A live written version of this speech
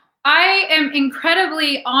I am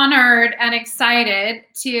incredibly honored and excited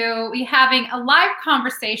to be having a live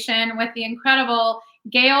conversation with the incredible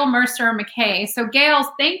Gail Mercer-McKay. So,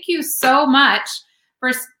 Gail, thank you so much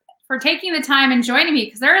for for taking the time and joining me,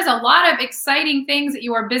 because there is a lot of exciting things that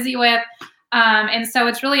you are busy with, and so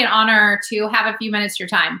it's really an honor to have a few minutes of your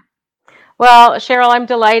time. Well, Cheryl, I'm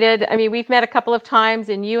delighted. I mean, we've met a couple of times,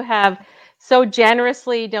 and you have so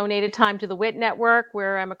generously donated time to the WIT Network,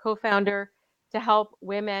 where I'm a co-founder, to help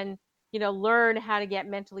women, learn how to get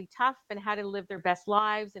mentally tough and how to live their best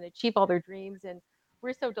lives and achieve all their dreams. And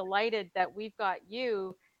we're so delighted that we've got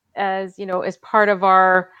you as part of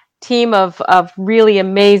our team of really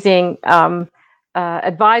amazing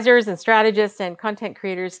advisors and strategists and content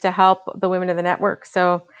creators to help the women of the network.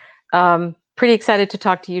 So, pretty excited to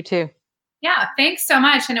talk to you too. Yeah, thanks so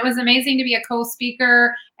much. And it was amazing to be a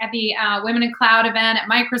co-speaker at the Women in Cloud event at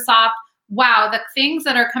Microsoft. Wow, the things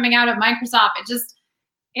that are coming out of Microsoft,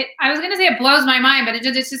 I was going to say it blows my mind, but it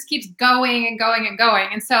just keeps going and going and going.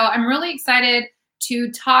 And so I'm really excited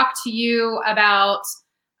to talk to you about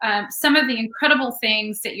some of the incredible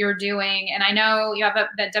things that you're doing. And I know you have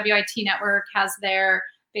that WIT Network has their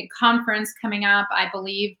big conference coming up, I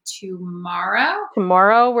believe, tomorrow.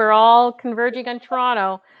 Tomorrow, we're all converging on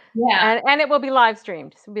Toronto. Yeah. And it will be live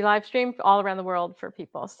streamed. It'll be live streamed all around the world for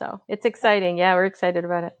people. So it's exciting. Yeah, we're excited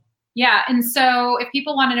about it. Yeah. And so if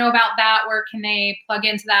people want to know about that, where can they plug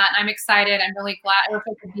into that? And I'm excited. I'm really glad I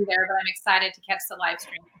could be there, but I'm excited to catch the live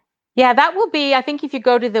stream. Yeah, that will be, I think if you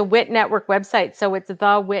go to the WIT Network website, so it's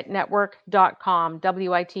thewitnetwork.com,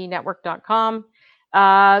 WITnetwork.com.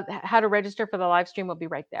 How to register for the live stream will be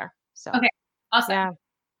right there. So okay, awesome. Yeah.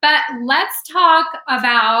 But let's talk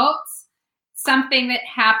about something that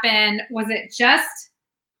happened. Was it just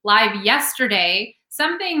live yesterday?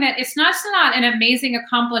 Something that it's not an amazing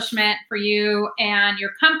accomplishment for you and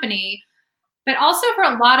your company, but also for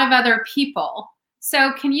a lot of other people.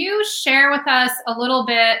 So can you share with us a little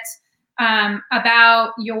bit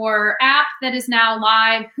about your app that is now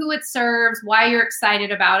live, who it serves, why you're excited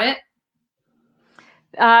about it?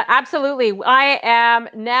 Absolutely. I am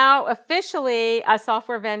now officially a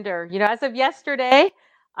software vendor. As of yesterday,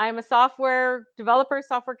 I'm a software developer,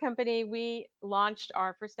 software company. We launched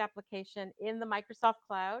our first application in the Microsoft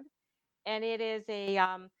Cloud, and it is a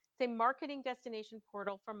marketing destination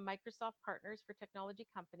portal from Microsoft partners for technology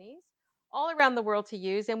companies all around the world to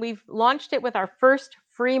use. And we've launched it with our first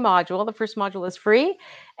free module. The first module is free,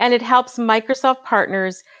 and it helps Microsoft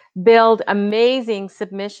partners build amazing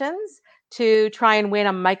submissions to try and win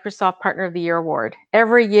a Microsoft Partner of the Year award.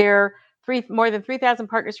 Every year, more than 3,000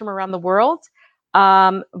 partners from around the world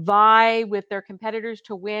vie with their competitors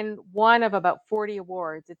to win one of about 40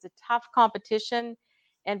 awards. It's a tough competition,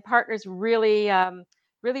 and partners really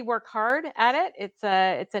work hard at it. It's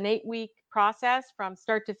an 8-week process from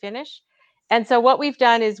start to finish. And so what we've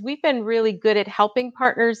done is we've been really good at helping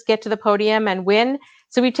partners get to the podium and win.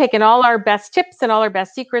 So we've taken all our best tips and all our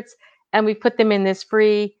best secrets, and we've put them in this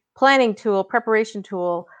free planning tool, preparation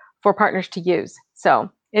tool for partners to use.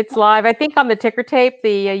 So it's live. I think on the ticker tape,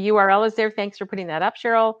 the URL is there. Thanks for putting that up,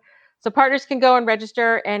 Cheryl. So partners can go and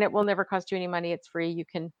register, and it will never cost you any money. It's free. You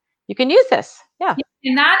can use this. Yeah.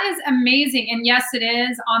 And that is amazing. And yes, it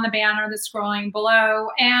is on the banner that's scrolling below.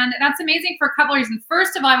 And that's amazing for a couple of reasons.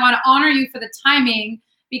 First of all, I want to honor you for the timing,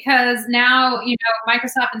 because now,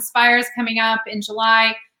 Microsoft Inspire is coming up in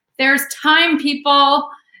July. There's time, people.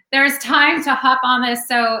 There's time to hop on this.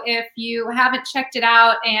 So if you haven't checked it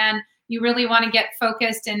out and you really want to get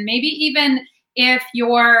focused, and maybe even if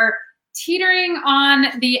you're teetering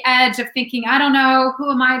on the edge of thinking, I don't know, who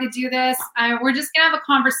am I to do this? We're just going to have a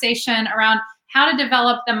conversation around how to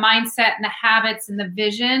develop the mindset and the habits and the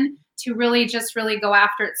vision to really go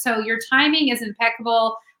after it. So your timing is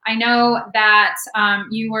impeccable. I know that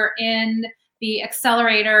you were in the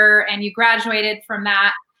accelerator and you graduated from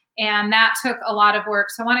that, and that took a lot of work.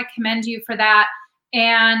 So I want to commend you for that,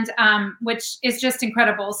 and which is just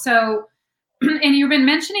incredible. So, and you've been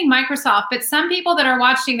mentioning Microsoft, but some people that are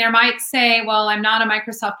watching there might say, well, I'm not a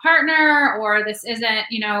Microsoft partner, or this isn't,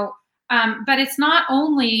 but it's not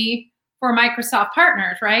only for Microsoft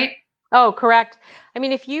partners, right? Oh, correct. I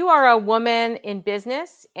mean, if you are a woman in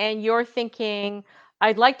business and you're thinking,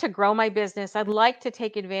 I'd like to grow my business, I'd like to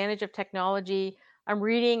take advantage of technology, I'm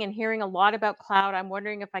reading and hearing a lot about cloud, I'm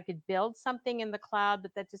wondering if I could build something in the cloud,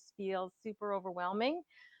 but that just feels super overwhelming.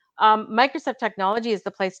 Microsoft Technology is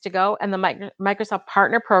the place to go, and the Microsoft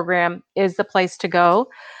Partner Program is the place to go,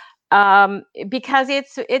 because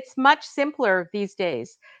it's much simpler these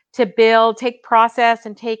days to build, take process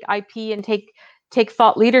and take IP and take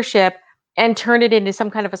thought leadership and turn it into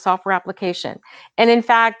some kind of a software application. And in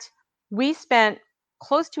fact, we spent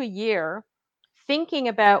close to a year thinking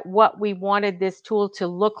about what we wanted this tool to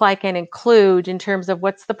look like and include in terms of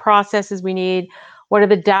what's the processes we need, what are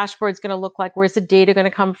the dashboards going to look like, where's the data going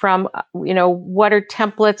to come from, what are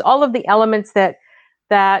templates, all of the elements that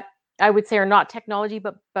I would say are not technology,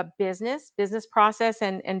 but business process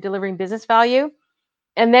and delivering business value.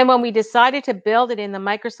 And then when we decided to build it in the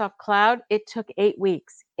Microsoft Cloud, it took 8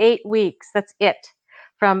 weeks. 8 weeks, that's it.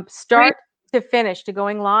 From start to finish to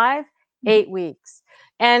going live, 8 weeks.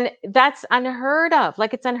 And that's unheard of.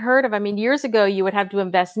 Like, it's unheard of. I mean, years ago, you would have to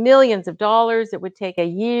invest millions of dollars. It would take a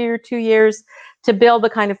year, 2 years to build the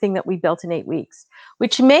kind of thing that we built in 8 weeks,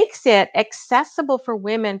 which makes it accessible for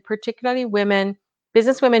women, particularly women,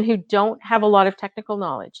 business women who don't have a lot of technical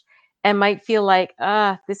knowledge and might feel like,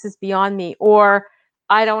 this is beyond me, or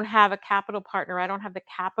I don't have a capital partner. I don't have the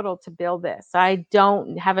capital to build this. I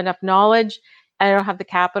don't have enough knowledge. I don't have the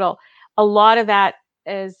capital. A lot of that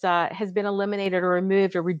has been eliminated or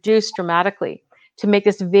removed or reduced dramatically to make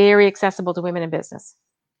this very accessible to women in business.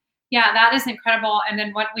 Yeah, that is incredible. And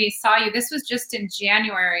then what we saw you, this was just in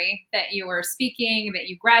January that you were speaking, that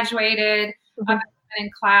you graduated in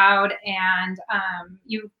cloud, and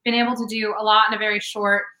you've been able to do a lot in a very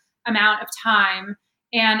short amount of time.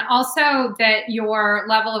 And also that your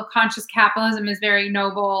level of conscious capitalism is very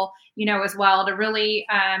noble, as well, to really,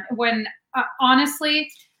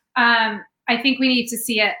 honestly, I think we need to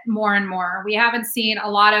see it more and more. We haven't seen a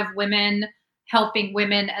lot of women helping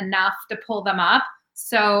women enough to pull them up.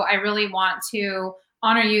 So I really want to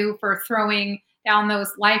honor you for throwing down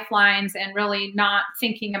those lifelines and really not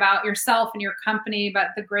thinking about yourself and your company, but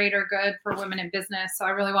the greater good for women in business. So I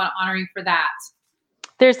really want to honor you for that.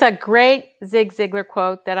 There's a great Zig Ziglar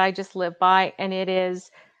quote that I just live by, and it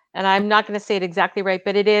is, and I'm not going to say it exactly right,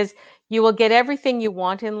 but it is, you will get everything you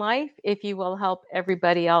want in life if you will help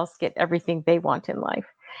everybody else get everything they want in life.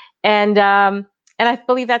 And I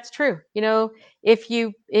believe that's true. If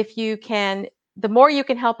you can, the more you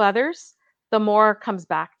can help others, the more comes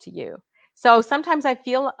back to you. So sometimes I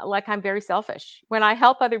feel like I'm very selfish. When I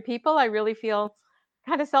help other people, I really feel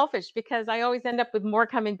kind of selfish because I always end up with more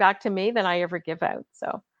coming back to me than I ever give out.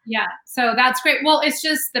 So yeah, so that's great. Well, it's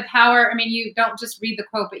just the power. I mean, you don't just read the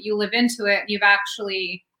quote, but you live into it. You've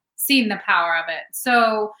actually seen the power of it.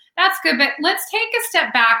 So that's good. But let's take a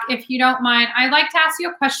step back, if you don't mind. I'd like to ask you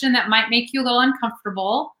a question that might make you a little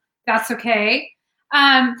uncomfortable. That's okay.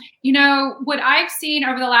 What I've seen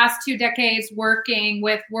over the last 2 decades working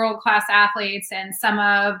with world-class athletes and some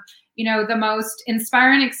of, the most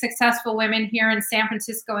inspiring and successful women here in San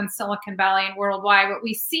Francisco and Silicon Valley and worldwide, what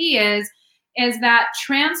we see is that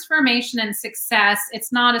transformation and success,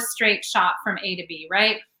 it's not a straight shot from A to B,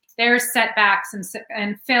 right? There's setbacks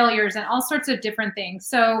and failures and all sorts of different things.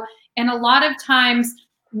 So, and a lot of times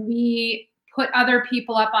we put other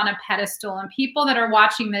people up on a pedestal, and people that are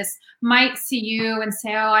watching this might see you and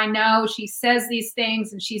say, oh, I know she says these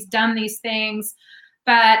things and she's done these things,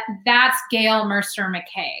 but that's Gail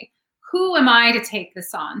Mercer-McKay. Who am I to take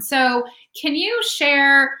this on? So can you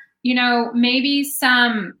share, maybe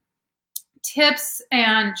some tips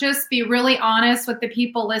and just be really honest with the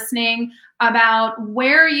people listening about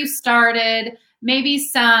where you started, maybe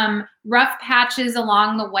some rough patches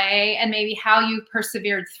along the way, and maybe how you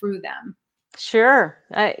persevered through them? Sure.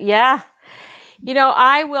 Yeah.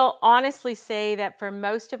 I will honestly say that for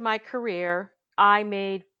most of my career, I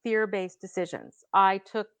made fear-based decisions. I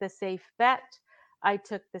took the safe bet. I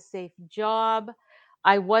took the safe job.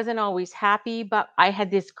 I wasn't always happy, but I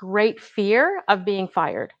had this great fear of being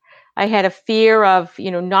fired. I had a fear of,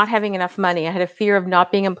 not having enough money. I had a fear of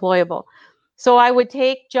not being employable. So I would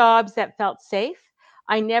take jobs that felt safe.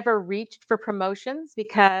 I never reached for promotions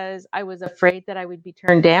because I was afraid that I would be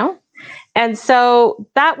turned down. And so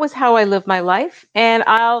that was how I lived my life. And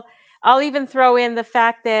I'll even throw in the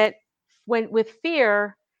fact that with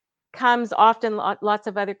fear comes often lots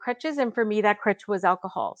of other crutches. And for me, that crutch was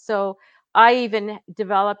alcohol. So I even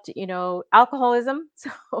developed, alcoholism,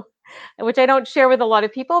 so which I don't share with a lot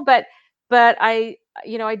of people, but I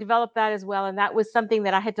developed that as well. And that was something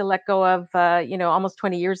that I had to let go of, almost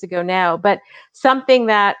 20 years ago now, but something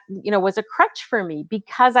that, was a crutch for me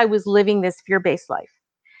because I was living this fear-based life.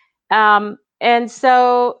 And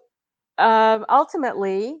so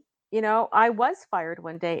ultimately, I was fired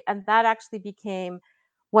one day, and that actually became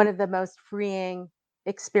one of the most freeing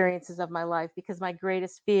experiences of my life, because my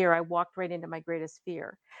greatest fear, I walked right into my greatest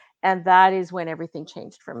fear. And that is when everything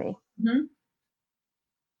changed for me. Mm-hmm.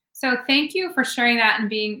 So thank you for sharing that and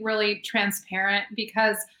being really transparent,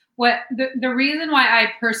 because the reason why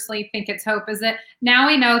I personally think it's hope is that now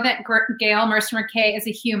we know that Gail Mercer-McKay is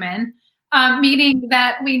a human. meaning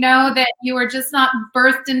that we know that you were just not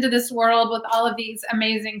birthed into this world with all of these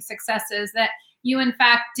amazing successes, that you in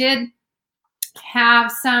fact did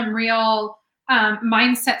have some real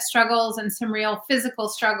mindset struggles and some real physical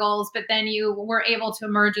struggles, but then you were able to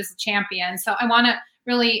emerge as a champion. So I want to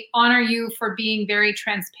really honor you for being very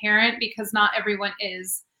transparent, because not everyone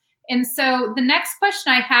is. And so the next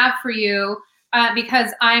question I have for you,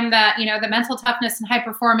 because I'm the mental toughness and high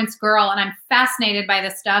performance girl, and I'm fascinated by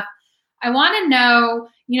this stuff. I want to know,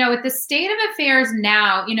 with the state of affairs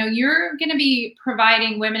now, you're going to be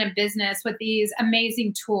providing women in business with these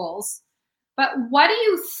amazing tools. But what do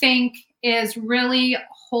you think is really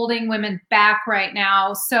holding women back right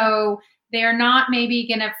now, so they're not maybe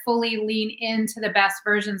going to fully lean into the best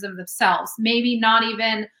versions of themselves? Maybe not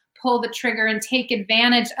even pull the trigger and take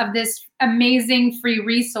advantage of this amazing free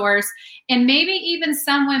resource. And maybe even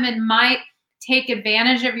some women might take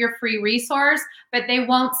advantage of your free resource, but they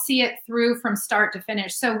won't see it through from start to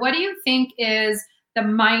finish. So what do you think is the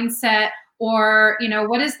mindset, or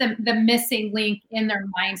what is the missing link in their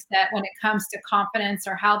mindset when it comes to confidence,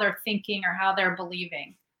 or how they're thinking, or how they're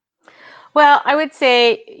believing? Well, I would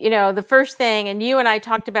say, the first thing, and you and I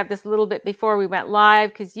talked about this a little bit before we went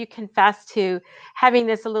live, because you confessed to having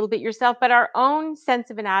this a little bit yourself, but our own sense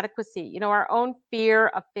of inadequacy, our own fear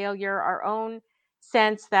of failure, our own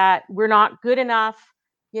sense that we're not good enough,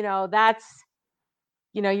 that's,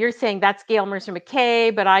 you're saying that's Gail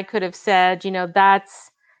Mercer-McKay, but I could have said, that's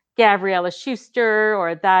Gabriella Schuster,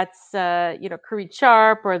 or that's, Corinne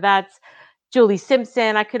Sharp, or that's Julie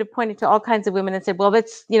Simpson. I could have pointed to all kinds of women and said, well,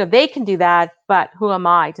 that's, they can do that, but who am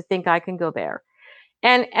I to think I can go there?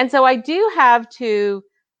 And so I do have to,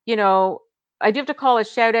 call a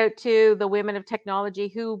shout out to the women of technology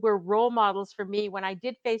who were role models for me when I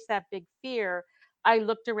did face that big fear. I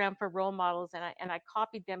looked around for role models and I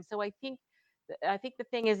copied them. So I think the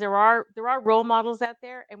thing is there are role models out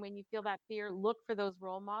there, and when you feel that fear, look for those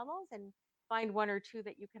role models and find one or two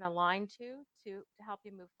that you can align to help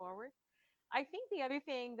you move forward. I think the other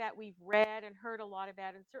thing that we've read and heard a lot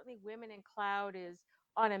about, and certainly Women in Cloud is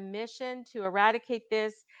on a mission to eradicate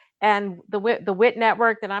this, and the WIT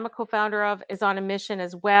network that I'm a co-founder of is on a mission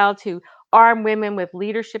as well to arm women with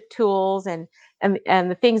leadership tools and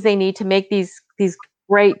the things they need to make these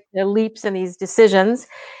great leaps and these decisions.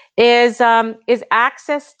 Is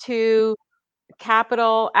access to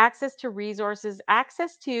capital, access to resources,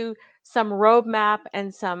 access to some roadmap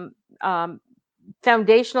and some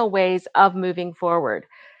foundational ways of moving forward.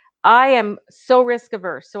 I am so risk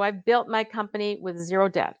averse. So I've built my company with zero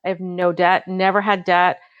debt. I have no debt, never had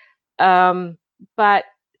debt. And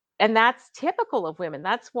that's typical of women.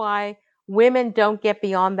 That's why women don't get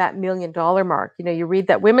beyond that $1 million mark. You read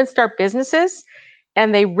that women start businesses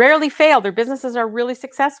and they rarely fail. Their businesses are really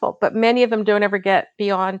successful, but many of them don't ever get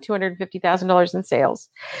beyond $250,000 in sales,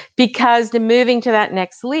 because the moving to that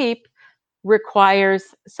next leap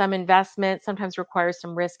requires some investment, sometimes requires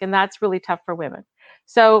some risk, and that's really tough for women.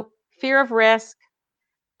 So fear of risk,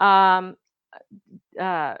 fear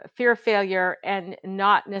of failure, and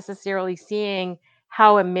not necessarily seeing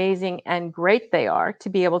how amazing and great they are to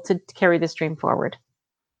be able to carry this dream forward.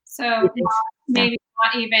 So maybe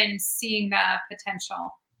not even seeing the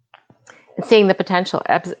potential. Seeing the potential,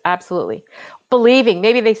 absolutely. Believing,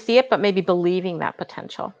 maybe they see it, but maybe believing that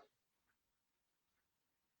potential.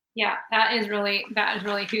 Yeah, that is really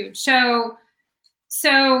huge. So,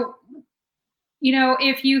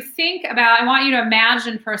 if you think about, I want you to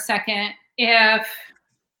imagine for a second,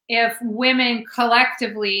 if women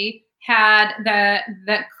collectively had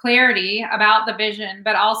the clarity about the vision,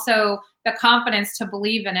 but also the confidence to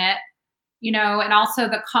believe in it, and also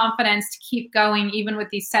the confidence to keep going even with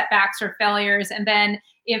these setbacks or failures. And then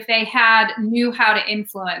if they knew how to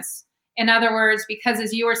influence, in other words, because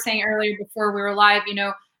as you were saying earlier before we were live,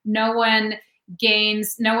 no one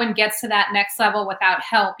gets to that next level without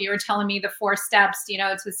help. You were telling me the 4 steps, to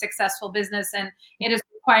a successful business, and it has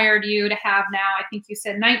required you to have now, I think you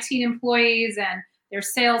said 19 employees, and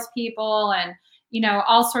there's salespeople, and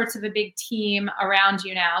all sorts of a big team around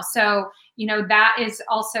you now. So, that is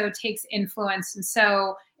also takes influence. And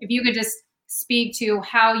so if you could just speak to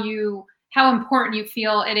how important you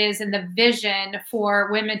feel it is in the vision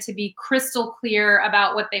for women to be crystal clear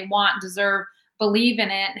about what they want, deserve, believe in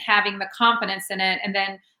it, having the confidence in it, and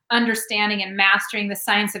then understanding and mastering the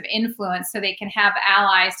science of influence so they can have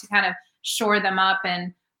allies to kind of shore them up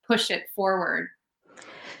and push it forward.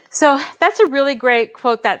 So that's a really great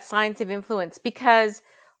quote, that science of influence, because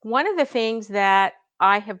one of the things that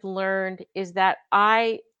I have learned is that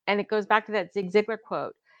and it goes back to that Zig Ziglar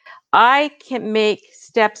quote, I can make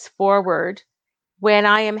steps forward when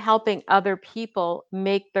I am helping other people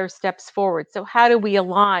make their steps forward. So how do we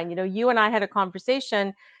align? You know, you and I had a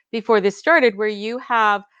conversation before this started where you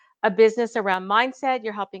have a business around mindset,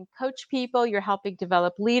 you're helping coach people, you're helping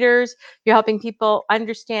develop leaders, you're helping people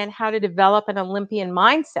understand how to develop an Olympian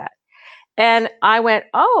mindset. And I went,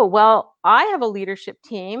 oh, well, I have a leadership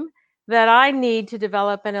team that I need to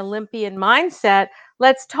develop an Olympian mindset.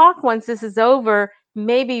 Let's talk once this is over.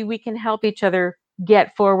 Maybe we can help each other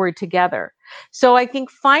get forward together. So I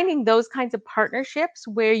think finding those kinds of partnerships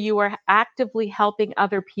where you are actively helping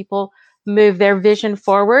other people move their vision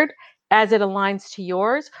forward as it aligns to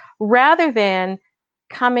yours, rather than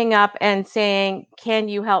coming up and saying, can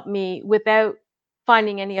you help me, without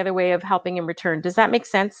finding any other way of helping in return. Does that make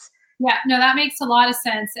sense? Yeah, no, that makes a lot of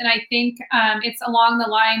sense. And I think it's along the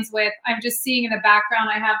lines with, I'm just seeing in the background,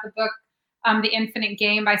 I have the book, The Infinite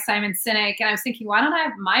Game by Simon Sinek. And I was thinking, why don't I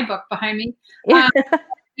have my book behind me?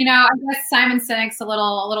 You know, I guess Simon Sinek's a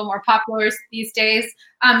little more popular these days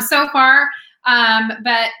so far.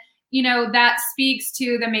 But, you know, that speaks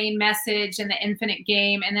to the main message in the infinite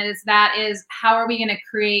game. And that is how are we going to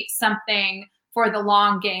create something for the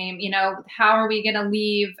long game? You know, how are we going to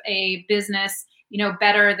leave a business, you know,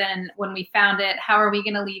 better than when we found it? How are we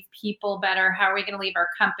going to leave people better? How are we going to leave our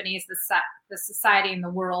companies, the society, and the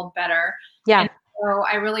world better? Yeah. And so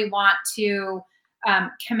I really want to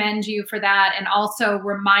commend you for that, and also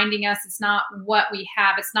reminding us it's not what we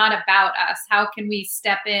have, it's not about us. How can we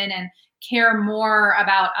step in and care more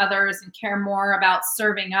about others and care more about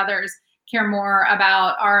serving others, care more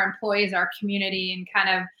about our employees, our community, and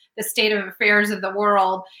kind of the state of affairs of the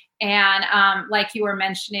world. And like you were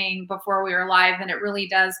mentioning before we were live, and it really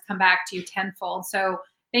does come back to you tenfold. So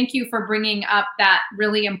thank you for bringing up that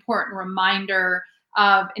really important reminder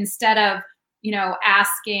of, instead of, you know,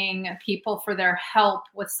 asking people for their help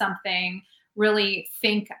with something, really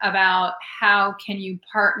think about how can you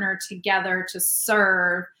partner together to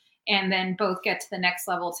serve and then both get to the next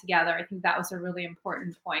level together. I think that was a really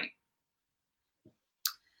important point.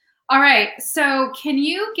 All right. So can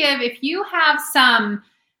you give, if you have some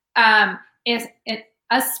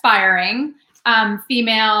aspiring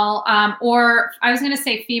female, or I was going to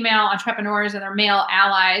say female entrepreneurs and their male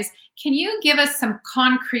allies, can you give us some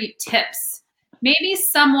concrete tips? Maybe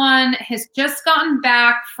someone has just gotten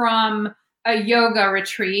back from a yoga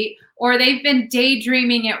retreat, or they've been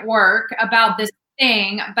daydreaming at work about this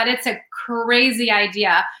thing, but it's a crazy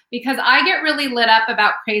idea. Because I get really lit up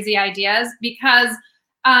about crazy ideas, because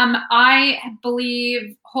I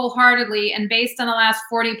believe wholeheartedly, and based on the last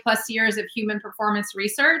 40 plus years of human performance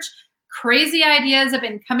research, crazy ideas have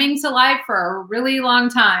been coming to life for a really long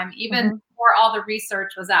time, even before all the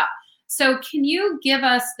research was out. So can you give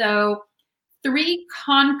us, though, 3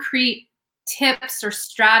 concrete tips or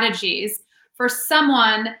strategies for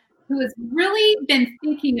someone who has really been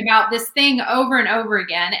thinking about this thing over and over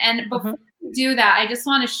again? And before we do that, I just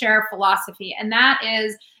want to share a philosophy, and that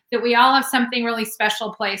is that we all have something really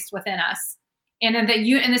special placed within us. And that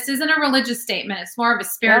and this isn't a religious statement, it's more of a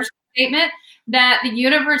spiritual statement, that the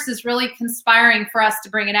universe is really conspiring for us to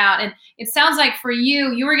bring it out. And it sounds like for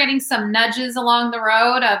you, you were getting some nudges along the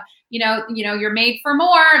road of, you know, you're made for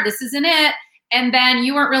more, this isn't it. And then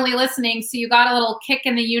you weren't really listening, so you got a little kick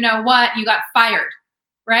in the you-know-what, you got fired,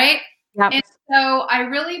 right? Yep. And so I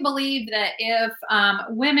really believe that if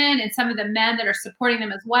women and some of the men that are supporting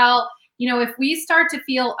them as well, you know, if we start to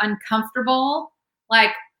feel uncomfortable,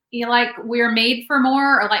 like, you know, like we're made for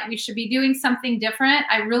more, or like we should be doing something different,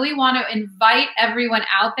 I really want to invite everyone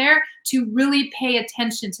out there to really pay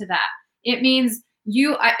attention to that. It means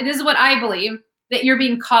this is what I believe, that you're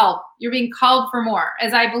being called. You're being called for more,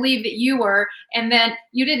 as I believe that you were. And then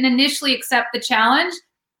you didn't initially accept the challenge,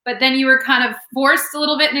 but then you were kind of forced a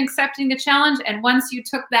little bit in accepting the challenge. And once you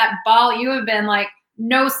took that ball, you have been like,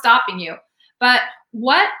 no stopping you. But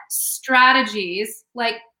what strategies,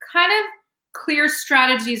 like kind of clear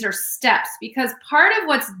strategies or steps? Because part of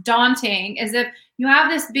what's daunting is if you have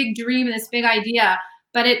this big dream and this big idea,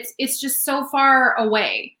 but it's just so far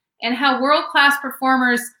away. And how world-class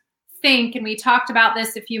performers think, and we talked about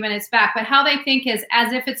this a few minutes back, but how they think is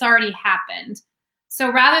as if it's already happened.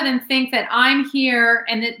 So rather than think that I'm here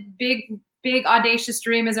and that big audacious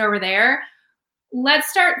dream is over there, let's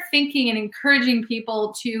start thinking and encouraging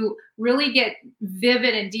people to really get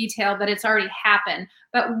vivid and detailed that it's already happened.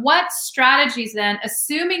 But what strategies then,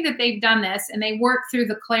 assuming that they've done this and they work through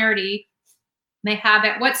the clarity, they have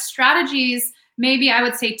it, what strategies, maybe I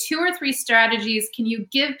would say 2 or 3 strategies, can you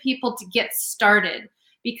give people to get started?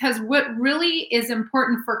 Because what really is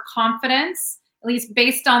important for confidence, at least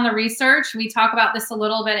based on the research, we talk about this a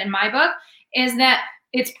little bit in my book, is that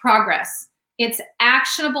it's progress. It's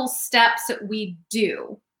actionable steps that we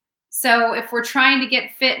do. So if we're trying to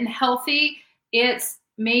get fit and healthy, it's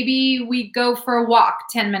maybe we go for a walk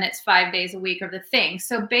 10 minutes, 5 days a week, or the thing.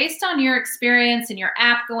 So based on your experience and your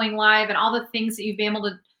app going live and all the things that you've been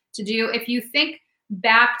able to do, if you think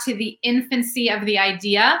back to the infancy of the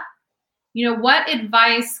idea, what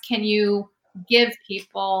advice can you give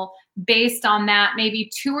people based on that?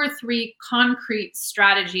 Maybe 2 or 3 concrete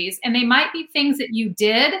strategies. And they might be things that you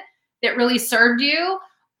did that really served you,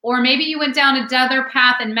 or maybe you went down another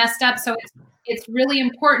path and messed up. So it's really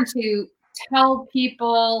important to tell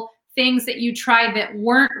people things that you tried that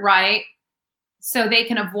weren't right so they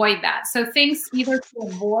can avoid that. So things either to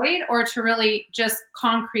avoid or to really just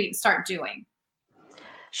concrete start doing.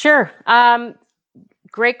 Sure.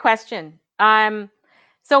 Great question.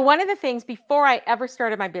 So one of the things before I ever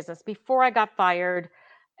started my business, before I got fired,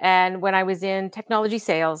 and when I was in technology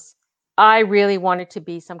sales, I really wanted to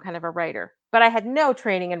be some kind of a writer, but I had no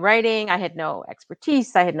training in writing. I had no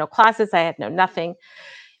expertise. I had no classes. I had no nothing.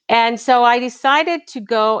 And so I decided to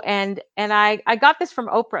go and I got this from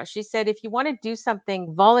Oprah. She said, if you want to do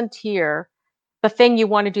something, volunteer. The thing you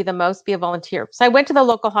want to do the most, be a volunteer. So I went to the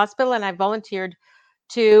local hospital and I volunteered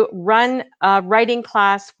to run a writing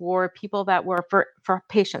class for people that were for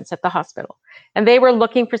patients at the hospital. And they were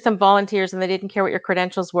looking for some volunteers and they didn't care what your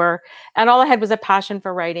credentials were. And all I had was a passion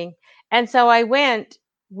for writing. And so I went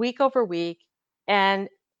week over week and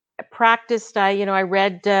practiced. I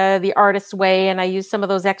read The Artist's Way and I used some of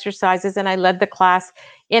those exercises and I led the class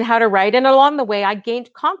in how to write. And along the way, I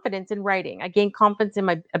gained confidence in writing. I gained confidence in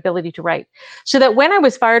my ability to write, so that when I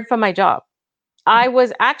was fired from my job, I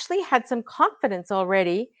was actually had some confidence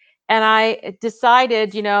already. And I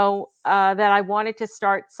decided, that I wanted to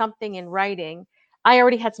start something in writing. I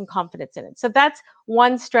already had some confidence in it. So that's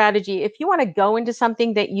one strategy. If you want to go into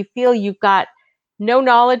something that you feel you've got no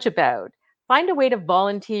knowledge about, find a way to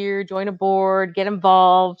volunteer, join a board, get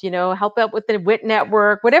involved, help out with the WIT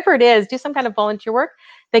network, whatever it is, do some kind of volunteer work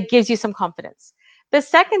that gives you some confidence. The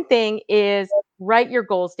second thing is write your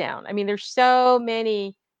goals down. I mean, there's so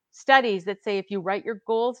many studies that say if you write your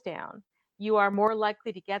goals down, you are more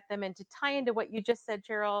likely to get them. And to tie into what you just said,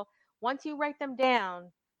 Cheryl, once you write them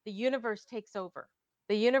down, the universe takes over.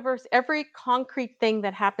 The universe, every concrete thing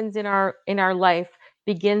that happens in our life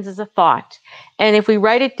begins as a thought. And if we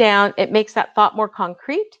write it down, it makes that thought more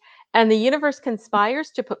concrete. And the universe conspires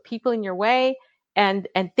to put people in your way and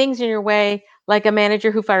things in your way, like a manager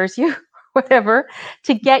who fires you, whatever,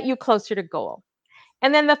 to get you closer to goal.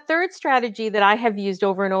 And then the third strategy that I have used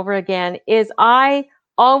over and over again is I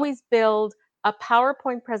always build a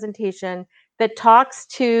PowerPoint presentation that talks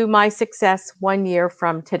to my success 1 year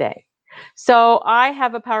from today. So I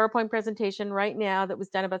have a PowerPoint presentation right now that was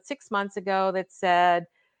done about 6 months ago that said,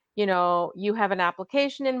 you have an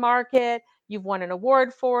application in market, you've won an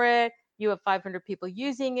award for it, you have 500 people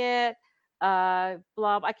using it, blah,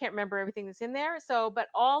 I can't remember everything that's in there. So, but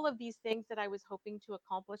all of these things that I was hoping to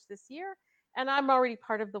accomplish this year, and I'm already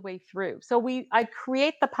part of the way through. So I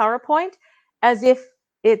create the PowerPoint as if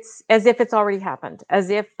it's already happened, as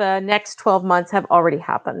if the next 12 months have already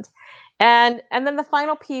happened. And then the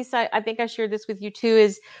final piece, I think I shared this with you too,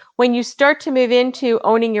 is when you start to move into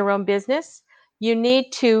owning your own business, you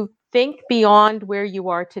need to think beyond where you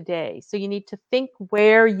are today. So you need to think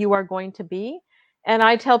where you are going to be. And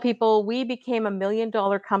I tell people we became $1 million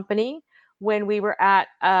company when we were at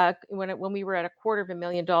when we were at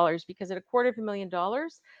 $250,000, because at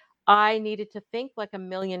 $250,000, I needed to think like $1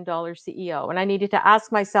 million CEO, and I needed to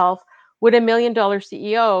ask myself, would $1 million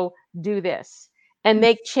CEO do this? And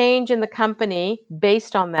make change in the company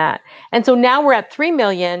based on that. And so now we're at 3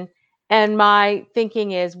 million, and my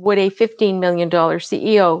thinking is, would a $15 million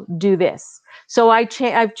CEO do this? So I'm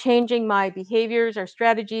changing my behaviors, our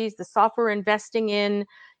strategies, the software we're investing in,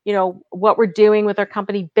 what we're doing with our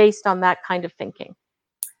company based on that kind of thinking.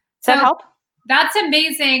 Does that help? That's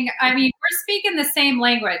amazing. I mean, we're speaking the same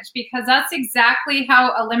language, because that's exactly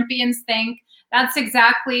how Olympians think. That's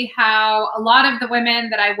exactly how a lot of the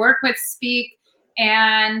women that I work with speak.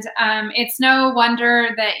 And it's no wonder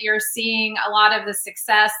that you're seeing a lot of the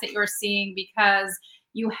success that you're seeing, because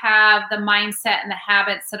you have the mindset and the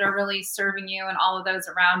habits that are really serving you and all of those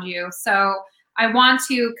around you. So I want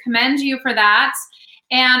to commend you for that.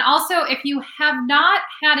 And also, if you have not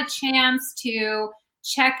had a chance to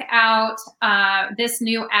check out this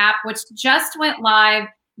new app, which just went live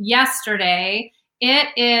yesterday, it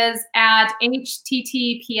is at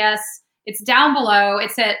https. It's down below.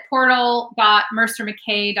 It's at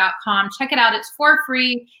portal.mercer-McKay.com. Check it out. It's for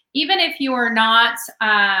free. Even if you are not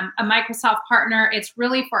a Microsoft partner, it's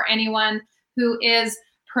really for anyone who is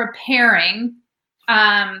preparing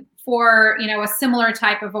for, you know, a similar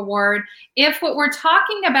type of award. If what we're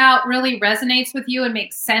talking about really resonates with you and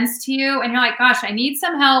makes sense to you, and you're like, gosh, I need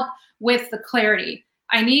some help with the clarity.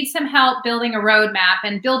 I need some help building a roadmap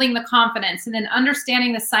and building the confidence and then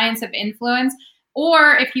understanding the science of influence.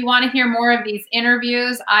 Or if you want to hear more of these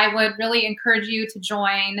interviews, I would really encourage you to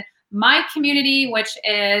join my community, which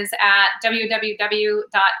is at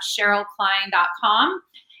www.cherylklein.com.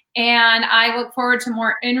 And I look forward to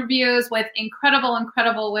more interviews with incredible,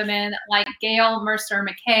 incredible women like Gail,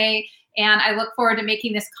 Mercer-McKay. And I look forward to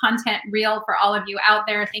making this content real for all of you out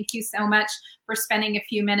there. Thank you so much for spending a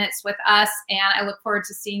few minutes with us. And I look forward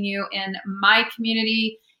to seeing you in my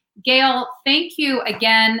community. Gail, thank you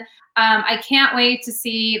again. I can't wait to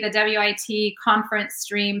see the WIT conference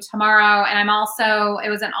stream tomorrow. And it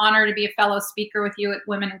was an honor to be a fellow speaker with you at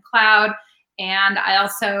Women in Cloud. And I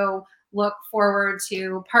also look forward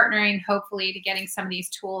to partnering, hopefully, to getting some of these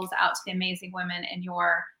tools out to the amazing women in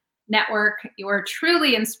your network. You are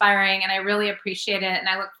truly inspiring, and I really appreciate it. And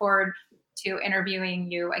I look forward to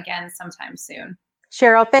interviewing you again sometime soon.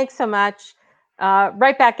 Cheryl, thanks so much.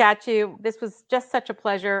 Right back at you. This was just such a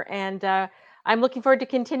pleasure. And I'm looking forward to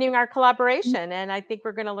continuing our collaboration. And I think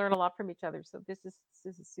we're going to learn a lot from each other. So this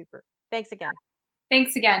is super. Thanks again.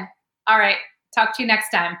 Thanks again. All right. Talk to you next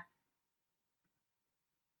time.